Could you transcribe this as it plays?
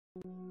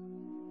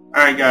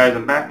Alright guys,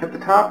 I'm back at the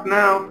top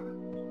now.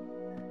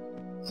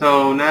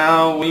 So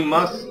now we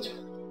must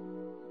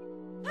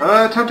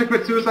attempt to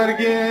commit suicide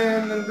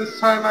again, and this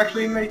time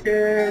actually make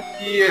it.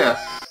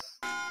 Yes.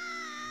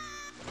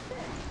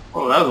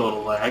 Oh, that was a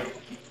little lag.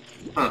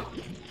 Huh.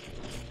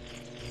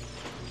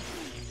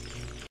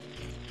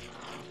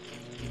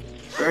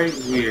 Very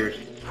weird.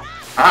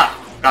 Ah!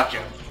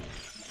 Gotcha!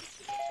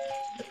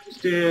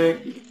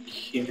 Stick.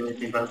 Can't do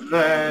anything about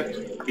that.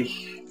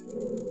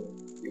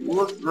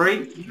 Look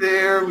right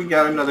there, we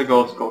got another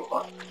gold skull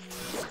spot.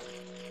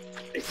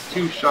 Takes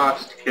 2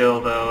 shots to kill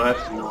though,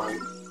 that's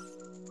annoying.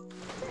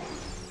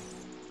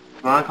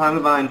 Come on, climb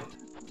the vine.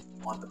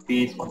 Want the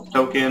piece, want the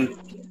token.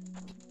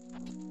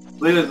 I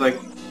believe there's like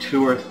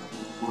 2 or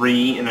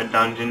 3 in a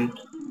dungeon.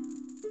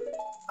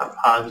 Not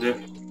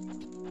positive.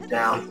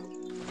 Down.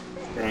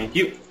 Thank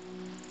you.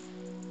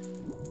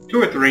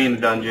 2 or 3 in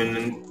the dungeon,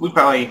 and we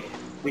got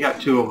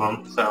 2 of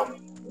them, so.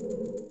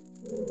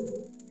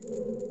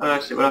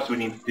 Let's see, what else do we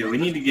need to do? We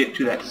need to get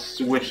to that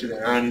switch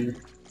there,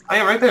 and oh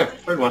yeah, right there,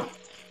 3rd one.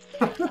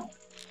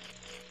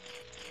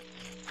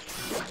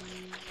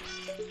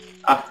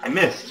 Ah, I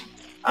missed.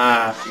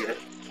 Forget it.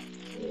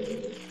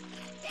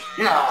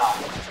 Yeah.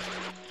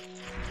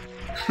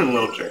 A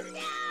little trick.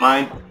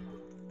 Mine.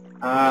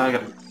 I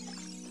gotta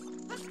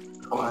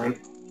climb.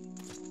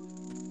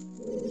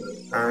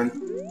 Turn.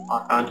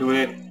 Lock onto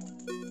it.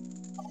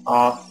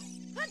 Off.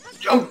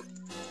 Jump!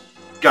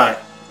 Got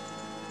it.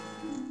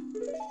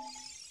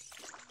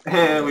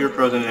 And we were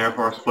frozen in air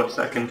for a split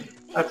second.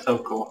 That's so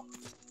cool.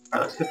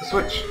 Alright, let's hit the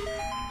switch.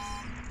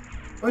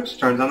 Switch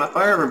turns on the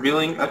fire,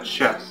 revealing a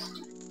chest.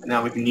 And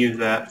now we can use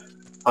that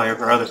fire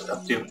for other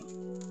stuff too.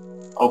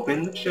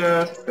 Open the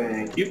chest,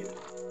 thank you.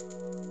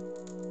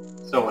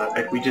 So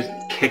epic, we just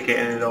kick it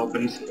and it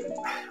opens.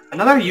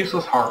 Another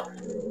useless heart.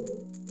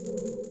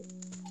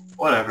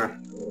 Whatever.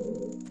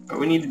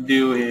 What we need to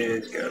do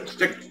is get a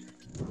stick.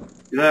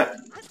 Do that.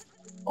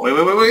 Oh,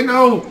 wait,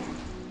 no!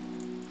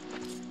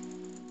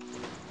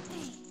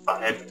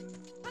 Butthead.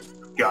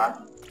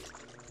 God.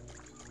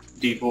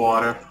 Deep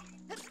water.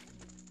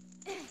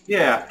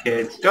 Yeah,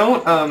 kids,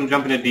 don't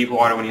jump into deep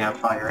water when you have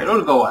fire.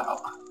 It'll go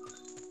out.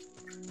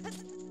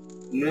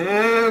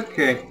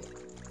 Okay.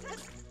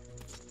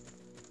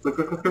 Look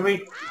at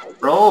me.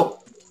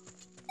 Roll.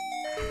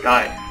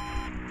 Got it.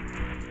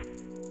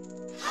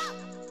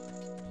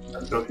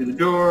 Let's go through the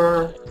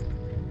door.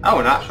 Oh,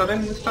 we're not shut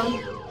in this time?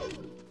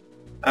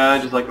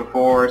 Just like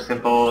before,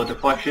 simple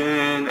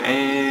deflection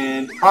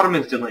and bottom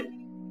instantly.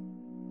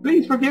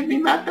 Please forgive me,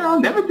 Master, I'll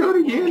never do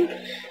it again.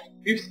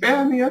 If you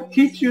spare me, I'll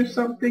teach you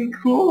something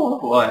cool.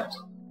 What?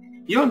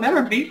 You'll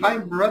never beat my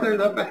brothers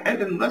up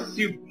ahead unless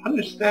you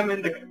punish them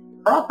in the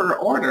proper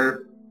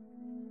order.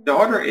 The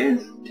order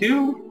is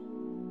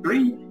 2,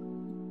 3,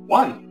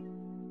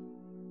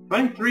 1.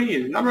 23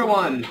 is number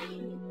 1.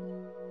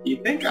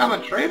 You think I'm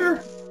a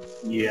traitor?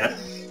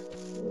 Yes.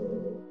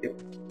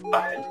 Yep.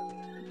 Fine.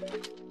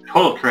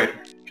 Total traitor.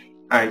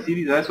 Alright, see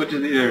these eye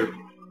switches?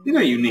 These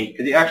are unique,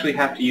 because you actually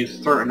have to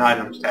use certain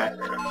items to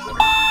activate them.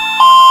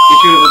 You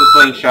shoot it with a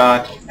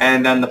slingshot,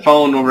 and then the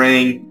phone will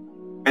ring,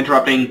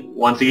 interrupting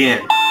once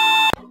again.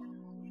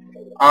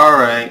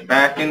 Alright,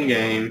 back in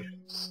game.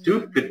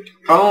 Stupid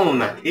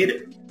phone, I hate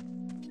it.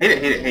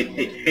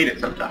 Hate it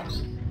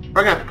sometimes.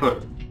 We're gonna have to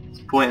put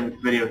this point in the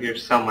video here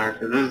somewhere,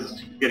 because this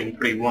is getting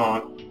pretty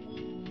long.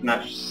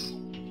 I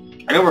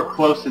know we're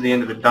close to the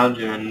end of the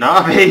dungeon, and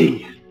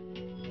Navi!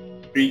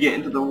 After you get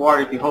into the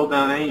water, if you hold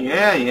down A,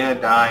 yeah,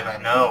 dive, I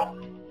know.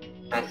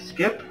 Can I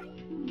skip?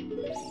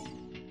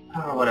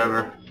 Oh,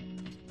 whatever.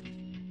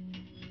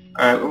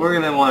 Alright, what we're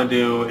gonna want to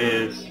do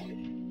is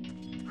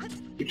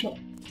we jump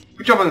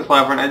on this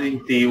platform, as you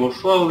can see, we'll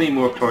slowly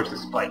move towards the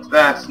spikes.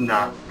 That's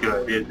not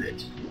good, is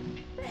it?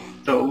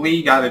 So what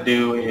we gotta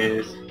do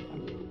is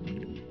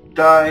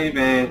dive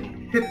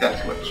and hit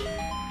that switch.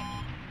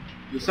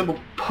 A simple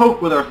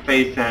poke with our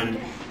face and,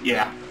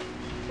 yeah,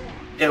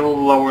 it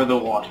will lower the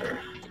water.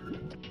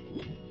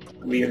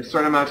 We get a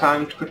certain amount of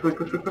time. Quick.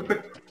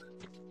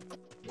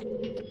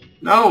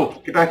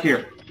 No! Get back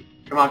here.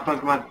 Come on.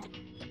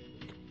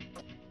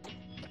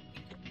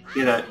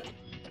 Get that.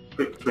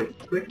 Quick.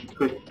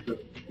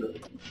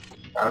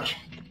 Ouch.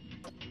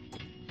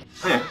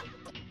 Oh, yeah.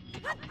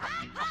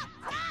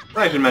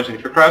 I should mention,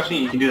 if you're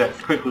crouching, you can do that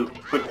quick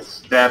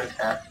stab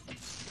attack.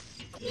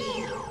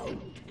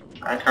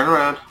 Alright, turn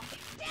around.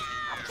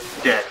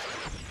 Dead.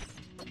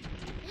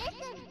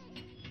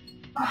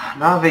 Ah,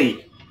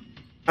 Navi!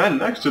 Stand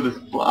next to this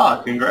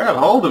block and grab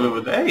hold of it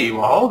with A.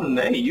 While holding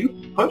A, you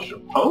push or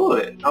pull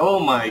it. Oh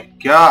my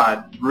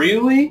god,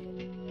 really?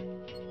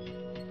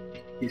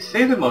 You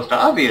say the most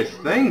obvious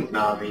things,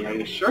 Navi. Are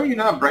you sure you're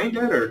not brain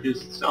dead or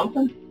just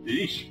something?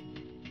 Yeesh.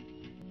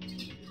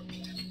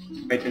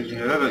 Pay attention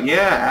to that. Yeah,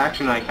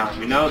 action icons,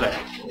 we know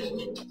that.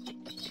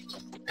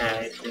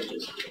 Alright, so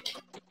just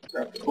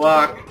grab the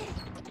block.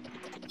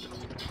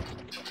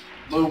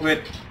 Move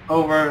it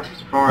over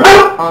as far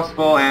as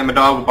possible, and my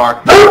dog will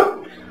bark.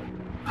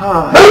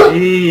 Oh,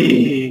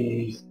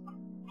 jeez.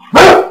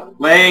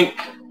 Link!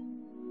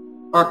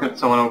 barking at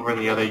someone over in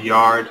the other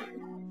yard.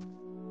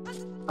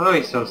 Oh,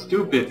 he's so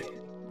stupid.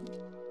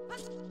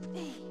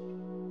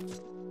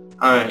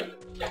 Alright,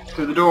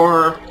 through the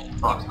door,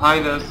 box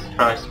behind us,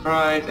 surprise,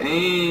 surprise,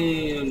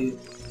 and...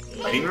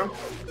 Lighting room?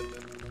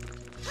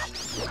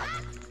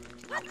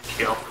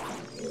 Kill.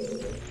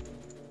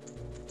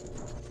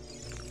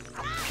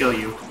 Kill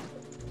you.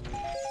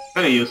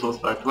 Kinda useless,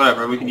 but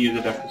whatever, we can use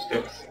the Deku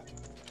Sticks.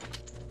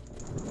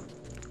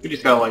 We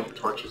just gotta light the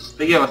torches.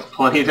 They gave us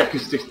plenty of Deku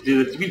Sticks to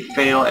do this. If you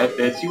fail at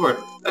this,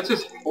 that's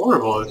just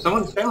horrible. If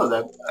someone's failed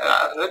at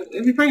that,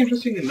 it'd be pretty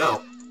interesting to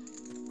know.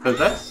 Because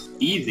that's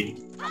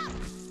easy.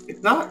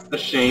 It's not a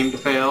shame to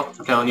fail,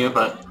 I'm telling you,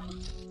 but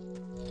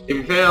if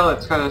you fail,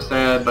 it's kind of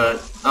sad, but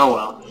oh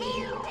well.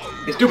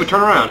 Hey, stupid,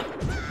 turn around!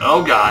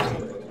 Oh god.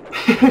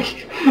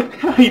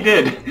 He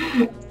did.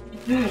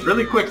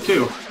 Really quick,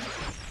 too.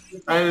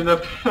 I ended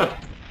up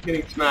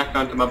getting smacked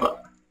onto my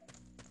butt.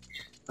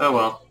 Oh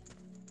well.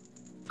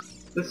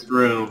 This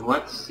room,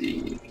 let's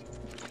see.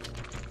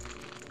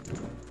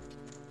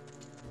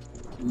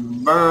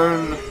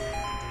 Burn.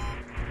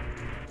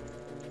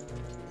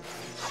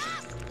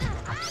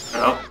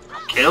 Oh,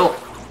 kill.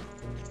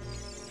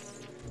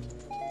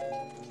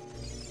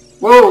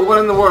 Whoa, what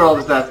in the world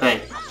is that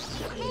thing?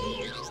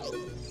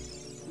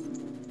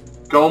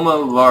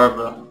 Goma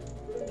larva.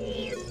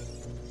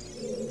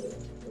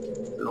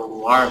 Little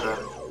larva.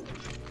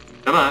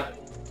 Come on.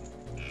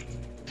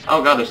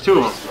 Oh god, there's two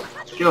of them.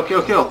 Kill,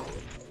 kill, kill.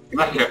 Get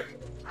back here.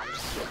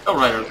 Don't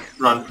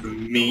run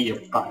from me,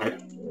 you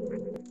bucket.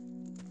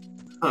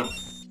 Huh.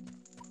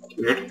 That's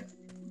weird.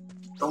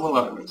 Goma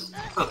larvas.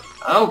 Huh.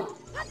 Oh!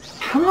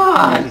 Come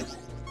on!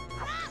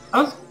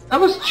 That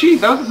was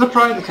cheap. That was a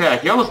surprise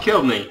attack. He almost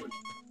killed me.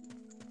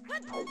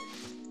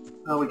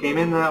 Oh, we came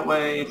in that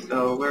way,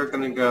 so we're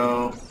gonna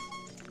go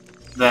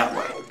that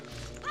way.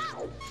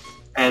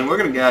 And we're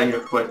gonna get out of here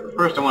quick. But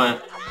first I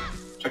wanna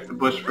check the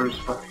bush first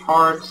for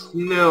hearts.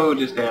 No,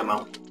 just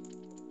ammo.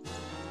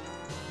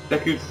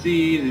 Deku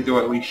Seeds, these are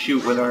what we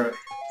shoot with our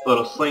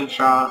little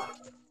slingshot.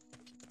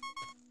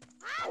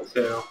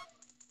 So,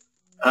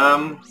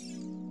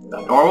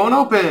 that door won't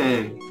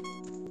open!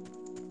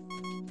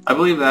 I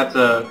believe that's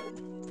the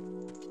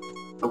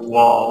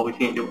wall we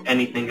can't do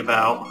anything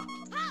about.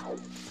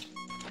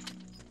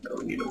 So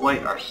we need to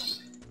light our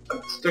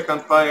stick on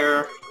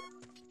fire.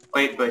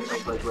 Wait.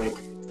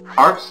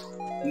 Hearts?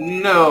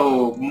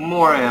 No!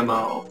 More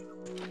ammo!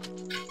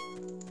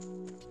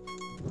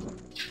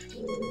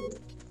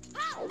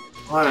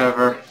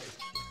 Whatever.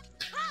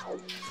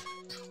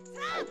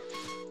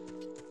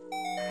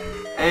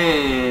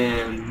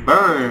 And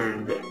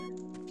burned!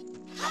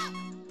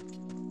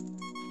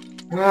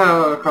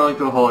 Oh, we're crawling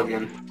through a hole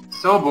again.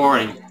 So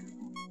boring.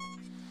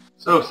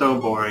 So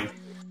boring.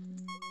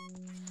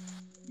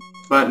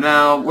 But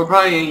now, we're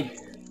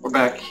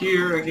back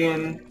here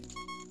again.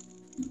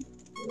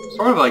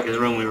 Sort of like the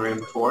room we were in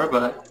before,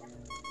 but...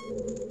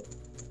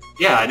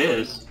 yeah, it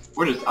is.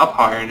 We're just up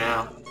higher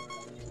now.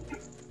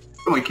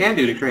 What we can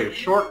do to create a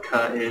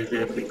shortcut is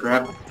if we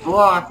grab the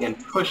block and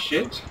push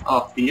it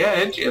off the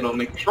edge, it'll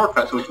make a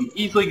shortcut so we can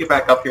easily get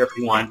back up here if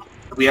we want.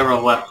 If we ever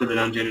left to the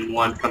dungeon and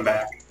want to come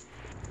back.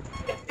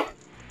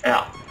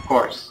 Yeah, of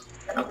course.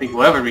 I don't think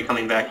we'll ever be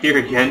coming back here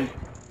again.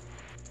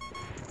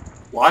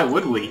 Why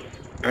would we?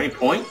 Is there any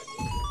point?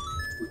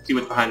 Let's see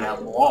what's behind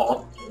that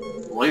wall.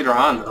 Later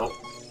on, though.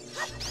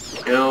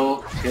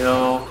 Kill.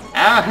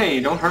 Ah, hey,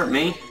 don't hurt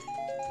me.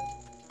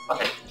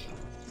 Okay.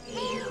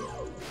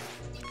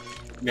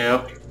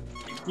 Nope.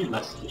 You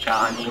must have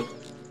shot on you.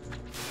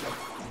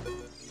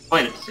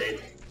 Point it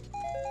safe.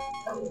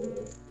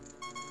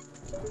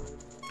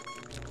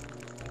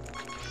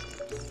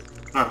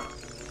 Huh.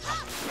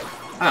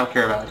 I don't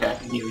care about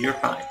attacking you, you're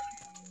fine.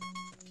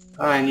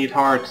 I need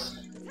hearts.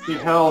 I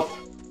need health.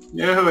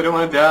 No, I don't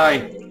want to die.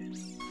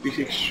 It'd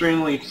be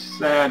extremely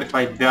sad if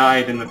I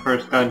died in the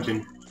first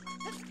dungeon.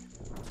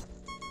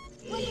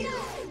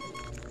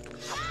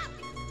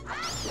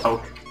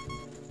 Poke.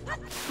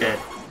 Dead.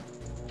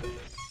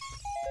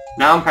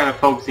 Now I'm kind of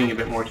focusing a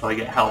bit more till I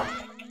get health.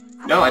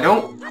 No, I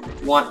don't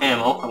want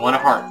ammo. I want a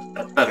heart.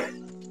 That's better.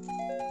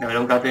 Now I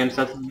don't goddamn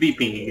sense of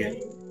beeping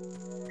again.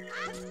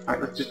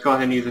 Alright, let's just go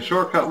ahead and use the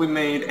shortcut we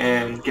made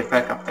and get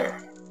back up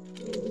there.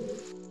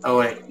 Oh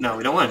wait, no,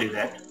 we don't want to do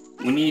that.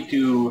 We need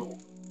to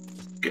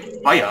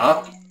get fire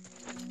up.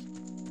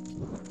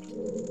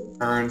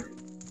 Turn.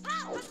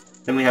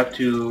 Then we have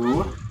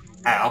to...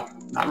 ow.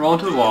 Not roll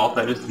into the wall.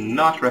 That is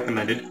not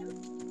recommended.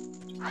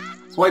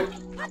 Swipe.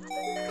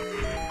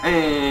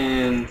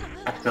 And...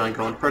 accidentally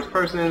go in first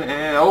person,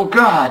 and... oh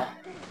god!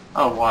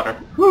 Oh, water.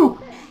 Whew!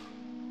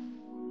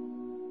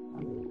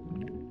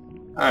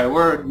 Alright,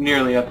 we're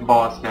nearly at the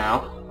boss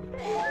now.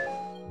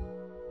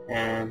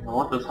 And I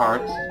want those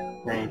hearts.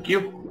 Thank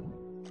you.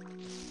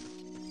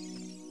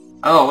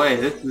 Oh wait,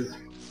 this is...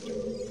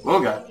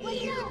 oh god.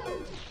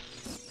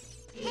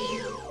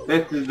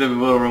 This is the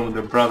little room with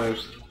the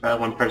brothers that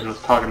one person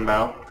was talking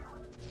about.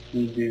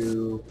 We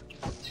do...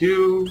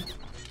 2...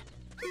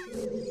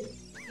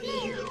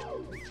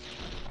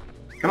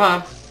 come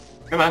on.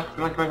 Come on.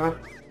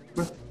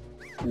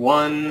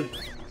 1,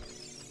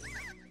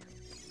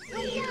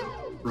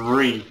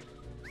 3.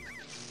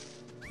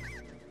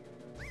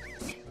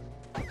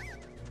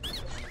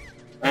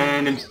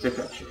 And instant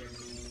action.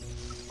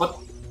 What?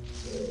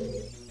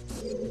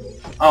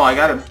 Oh, I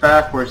got it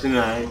backwards, didn't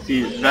I?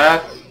 See,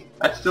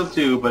 that's still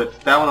 2, but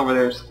that one over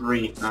there is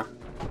 3. Huh.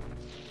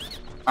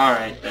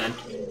 Alright then.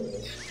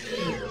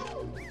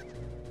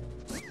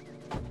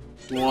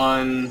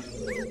 1.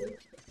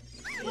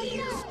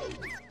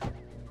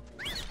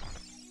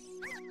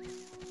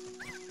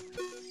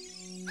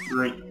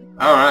 3.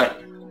 Alright.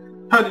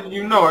 How did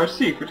you know our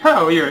secret?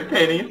 How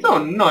irritating. It's so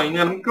annoying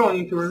that I'm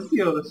going to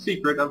reveal the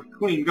secret of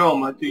Queen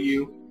Goma to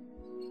you.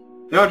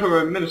 In order to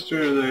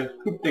administer the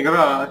coup de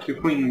grace to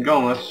Queen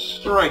Goma,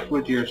 strike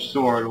with your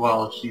sword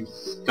while she's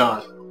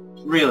stunned.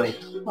 Really?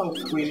 Oh,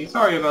 Queenie,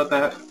 sorry about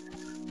that.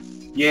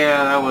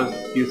 Yeah, that was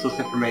useless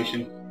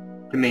information.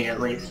 To me, at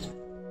least.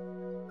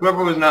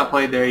 Whoever was not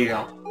played, there you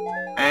go.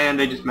 And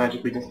they just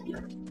magically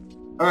disappear.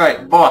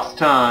 Alright, boss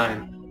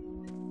time!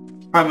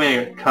 Probably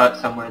make a cut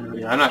somewhere in the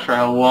video. I'm not sure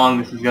how long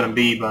this is gonna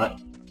be, but...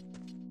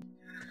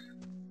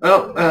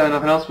 Well,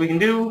 nothing else we can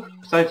do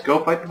besides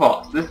go fight the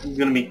boss. This is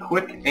gonna be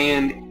quick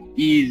and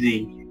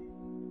easy.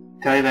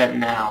 Tell you that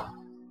now.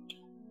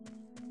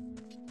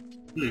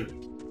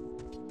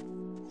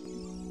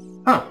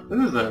 Huh,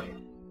 this is a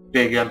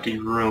big empty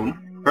room.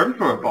 Perfect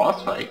for a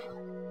boss fight.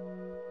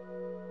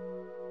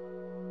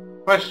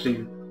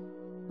 Question.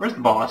 Where's the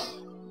boss?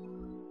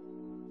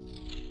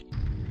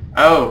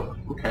 Oh,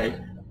 okay.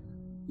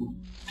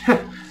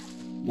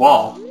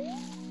 Wall.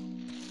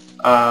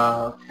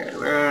 Okay,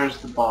 where's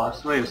the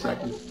boss? Wait a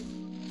second.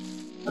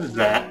 What is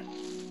that?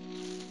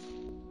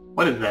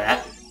 What is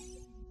that?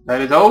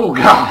 That is... Oh,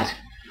 God!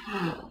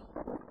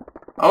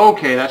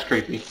 Okay, that's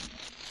creepy.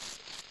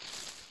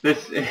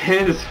 This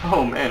is...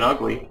 Oh, man,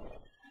 ugly.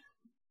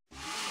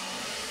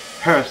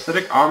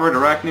 Parasitic Armored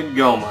Arachnid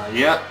Goma.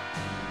 Yep.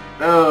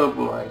 Oh,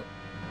 boy.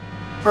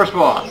 First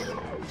boss.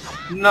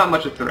 Not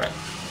much of a threat.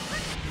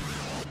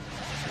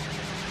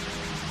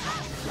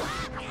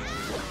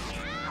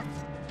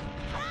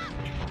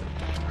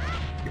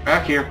 Get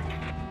back here.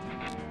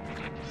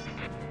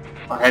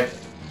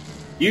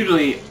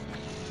 Usually,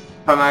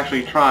 if I'm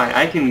actually trying,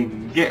 I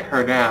can get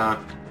her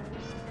down.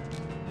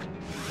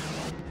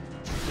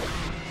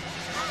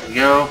 There you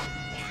go.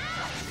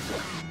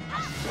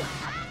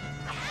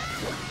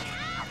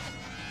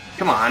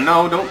 Come on,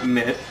 no, don't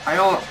miss. I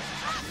don't...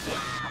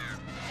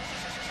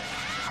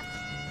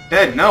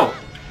 Dead, no!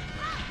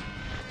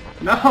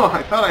 No,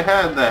 I thought I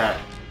had that.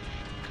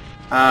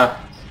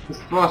 This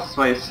boss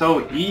fight is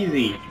so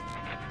easy.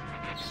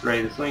 Just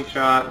ready the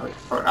slingshot, wait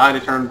for an eye to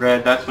turn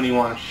red, that's when you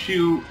want to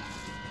shoot.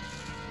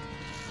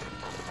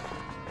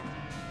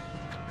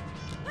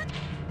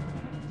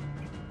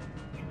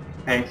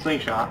 Okay,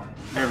 slingshot.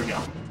 There we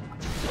go.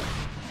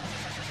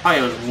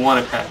 Probably was one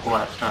attack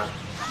last time.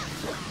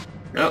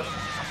 Yep.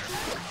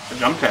 A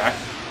jump attack.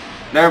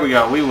 There we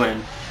go, we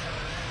win.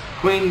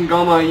 Queen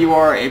Goma, you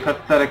are a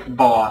pathetic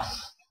boss.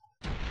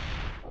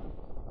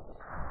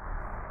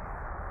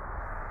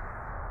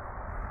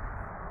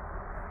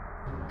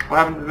 What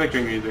happened to the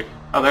victory music?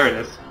 Oh, there it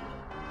is.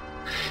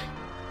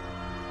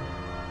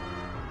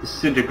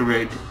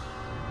 Disintegrate.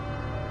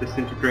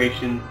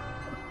 Disintegration.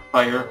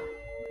 Fire.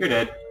 You're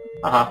dead.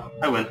 Haha,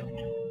 I win.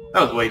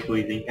 That was way too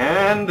easy.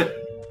 And...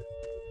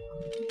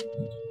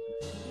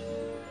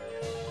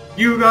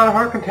 you got a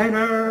heart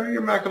container!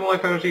 Your maximum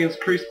life energy is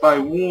increased by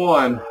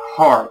 1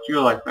 heart.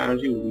 Your life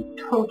energy will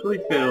be totally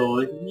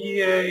filled.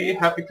 Yay!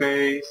 Happy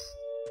face.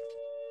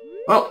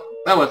 Well,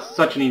 that was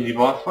such an easy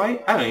boss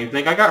fight. I don't even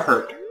think I got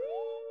hurt.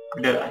 Or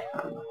did I?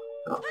 I don't know.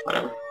 Oh,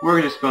 whatever.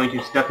 We're just going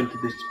to step into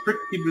this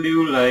pretty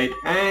blue light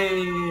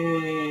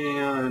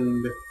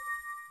and...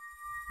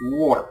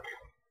 warp.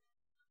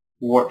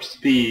 Warp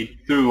speed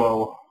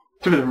through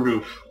the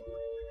roof.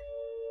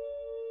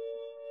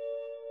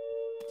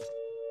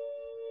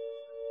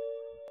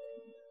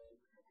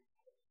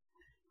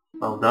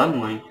 Well done,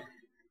 Link.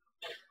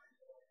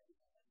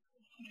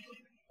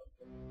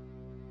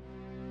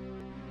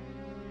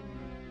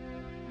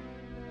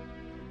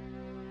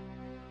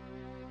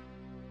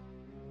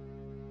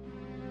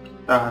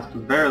 Thou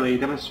hast barely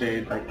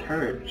demonstrated thy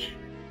courage.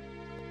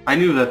 I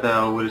knew that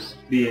thou wouldst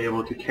be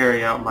able to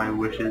carry out my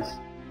wishes.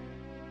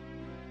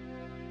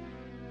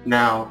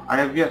 Now, I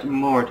have yet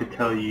more to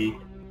tell ye.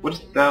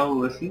 Wouldst thou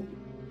listen?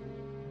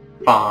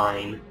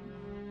 Fine.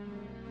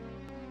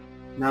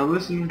 Now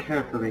listen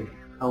carefully.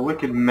 A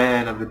wicked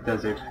man of the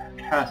desert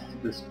cast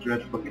this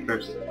dreadful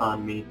curse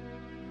upon me.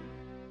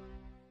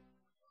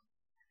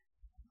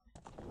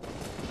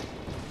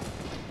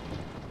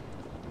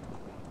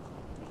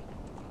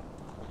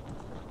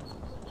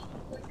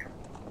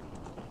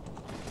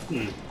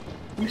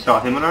 You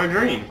saw him in our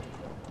dream.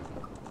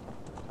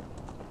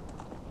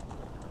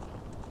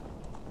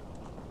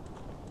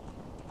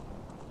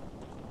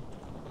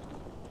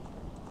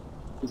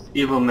 This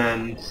evil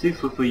man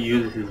ceaselessly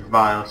uses his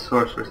vile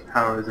sorcerous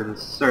powers in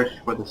his search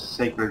for the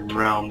sacred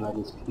realm that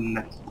is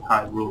connected to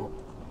Hyrule.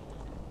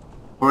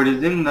 For it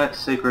is in that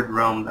sacred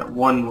realm that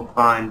one will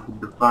find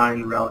the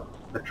divine relic,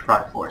 the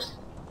Triforce,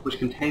 which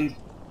contains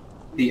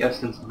the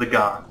essence of the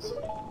gods.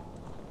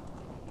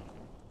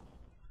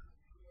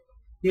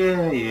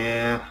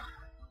 Yeah.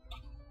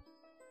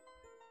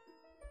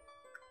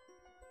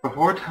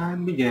 Before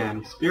time began,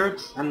 before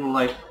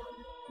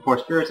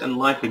spirits and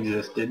life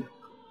existed,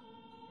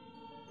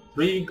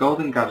 3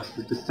 golden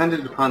goddesses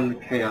descended upon the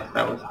chaos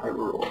that was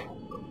Hyrule.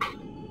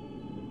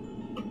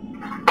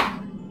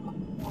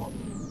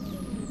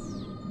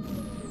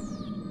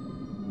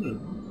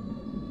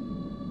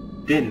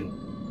 Din,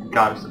 the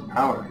goddess of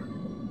power.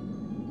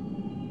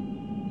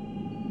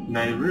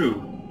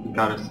 Nayru, the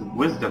goddess of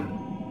wisdom.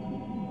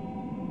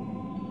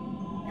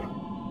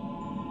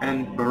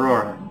 And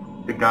Aurora,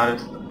 the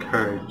goddess of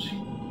courage.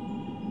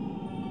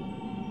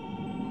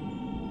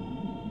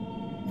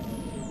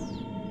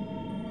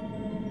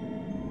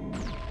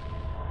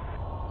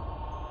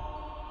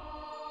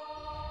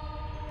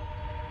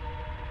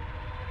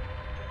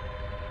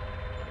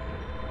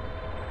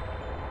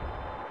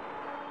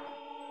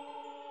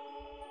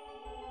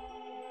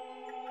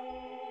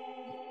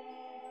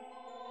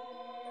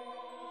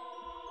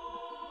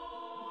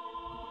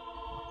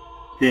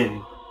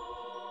 Din.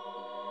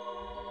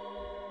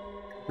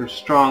 With her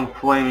strong,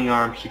 flaming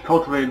arms, she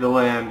cultivated the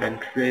land and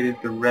created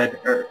the Red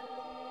Earth.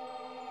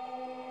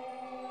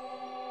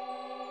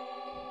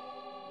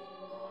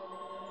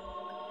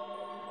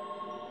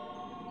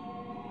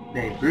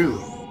 Nayru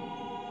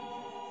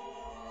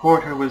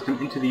poured her wisdom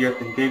into the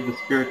earth and gave the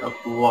spirit of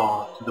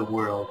law to the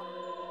world.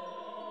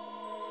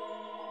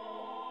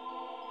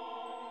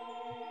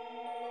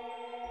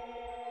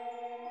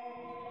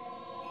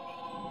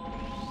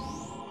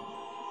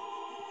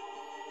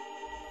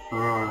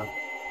 Aurora,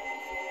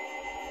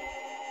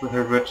 with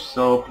her rich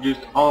soul,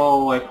 produced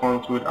all life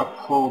forms who would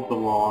uphold the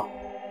law.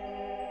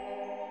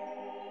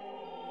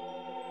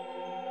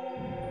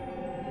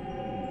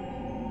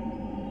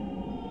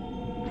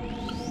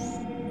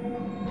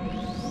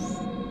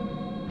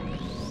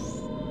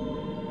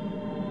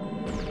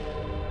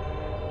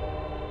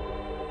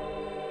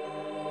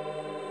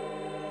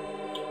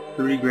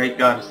 Three great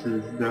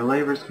goddesses, their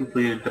labors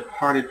completed,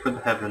 departed for the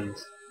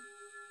heavens.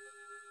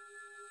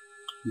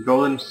 The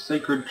golden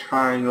sacred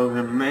triangles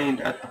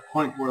remained at the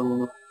point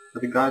where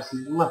the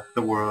goddesses left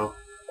the world.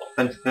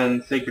 Since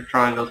then, sacred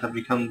triangles have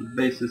become the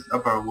basis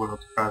of our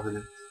world's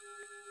providence.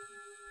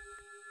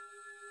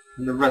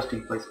 And the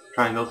resting place of the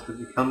triangles has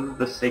become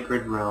the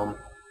sacred realm.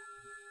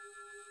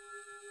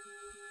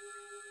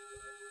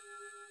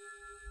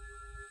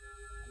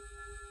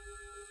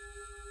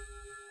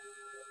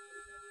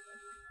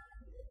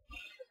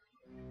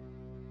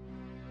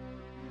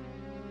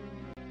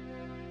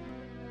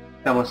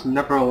 Thou must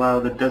never allow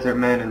the desert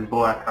man in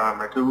black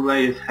armor to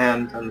lay his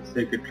hands on the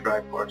sacred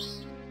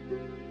Triforce.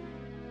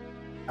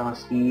 Thou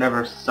must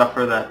never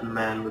suffer that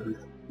man with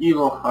his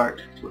evil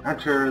heart to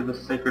enter the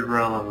sacred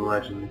realm of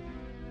legend.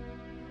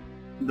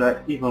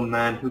 That evil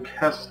man who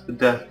cast the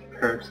death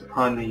curse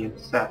upon me and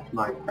sapped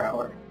my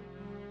power.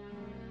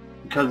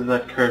 Because of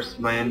that curse,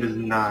 my end is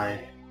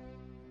nigh.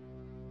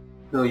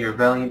 Though your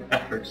valiant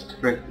efforts to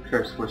break the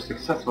curse were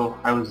successful,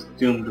 I was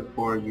doomed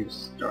before you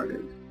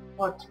started.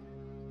 What?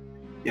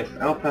 Yes,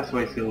 I will pass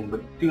away soon,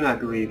 but do not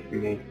grieve for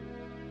me.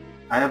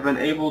 I have been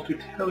able to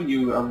tell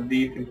you of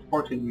these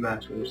important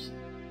matters.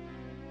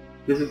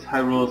 This is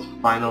Hyrule's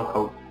final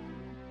hope.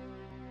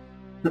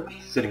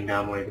 Sitting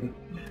down waiting.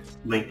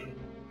 Link,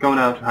 go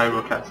now to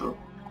Hyrule Castle.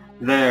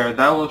 There,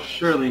 thou wilt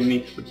surely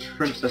meet the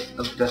Princess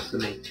of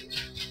Destiny.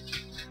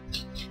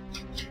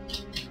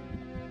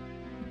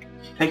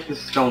 Take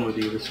this stone with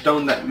you, the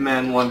stone that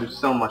man wanted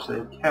so much that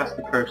it cast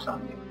the curse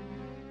on you.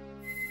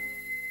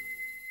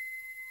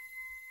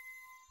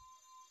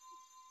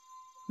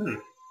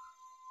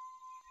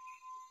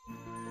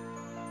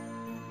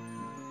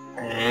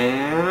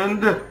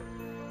 And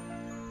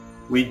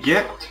we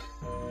get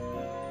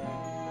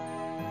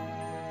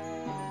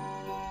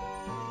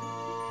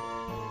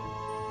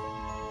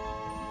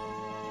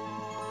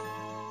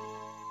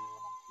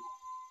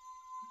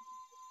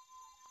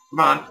come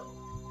on.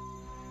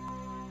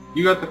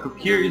 You got the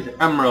Kokiri's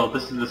Emerald.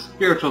 This is the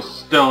spiritual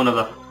stone of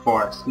the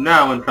forest,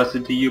 now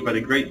entrusted to you by the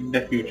great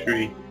Deku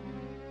Tree.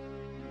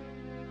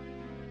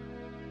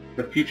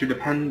 The future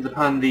depends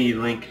upon thee,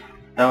 Link.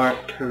 Thou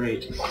art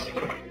courageous.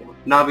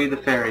 Navi the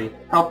Fairy,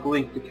 help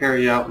Link to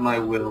carry out my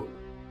will.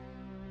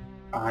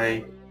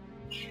 I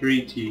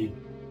entreaty,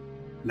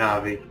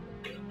 Navi.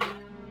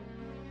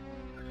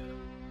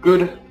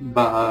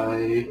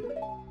 Goodbye.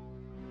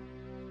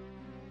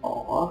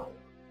 Aw,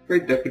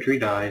 great Deku Tree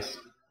dies.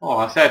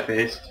 Aw,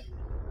 sad-faced.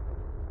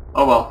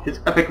 Oh well, his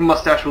epic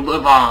mustache will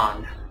live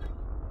on!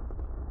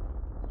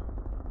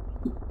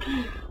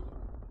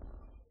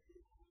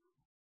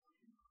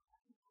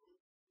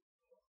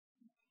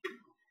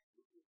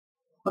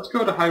 Let's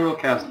go to Hyrule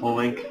Castle,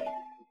 Link.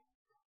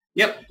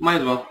 Yep, might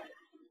as well.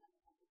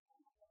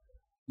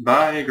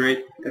 Bye,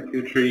 great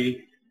Deku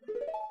Tree.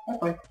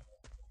 Bye-bye.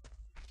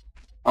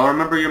 I'll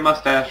remember your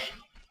mustache.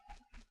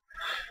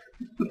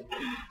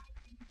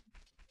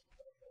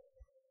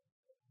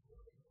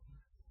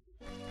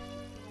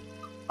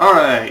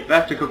 Alright,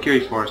 back to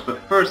Kokiri's Forest, but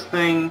first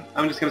thing,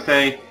 I'm just gonna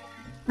say,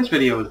 this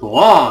video is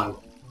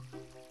long!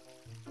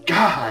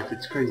 God,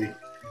 it's crazy.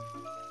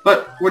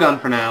 But, we're done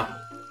for now.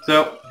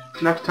 So,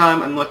 next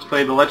time on Let's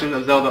Play The Legend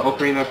of Zelda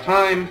Ocarina of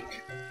Time,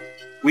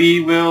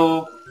 we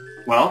will,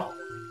 well,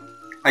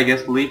 I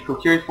guess leave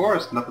Kokiri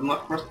Forest. Nothing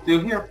left for us to do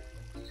here.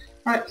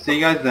 Alright, see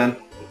you guys then.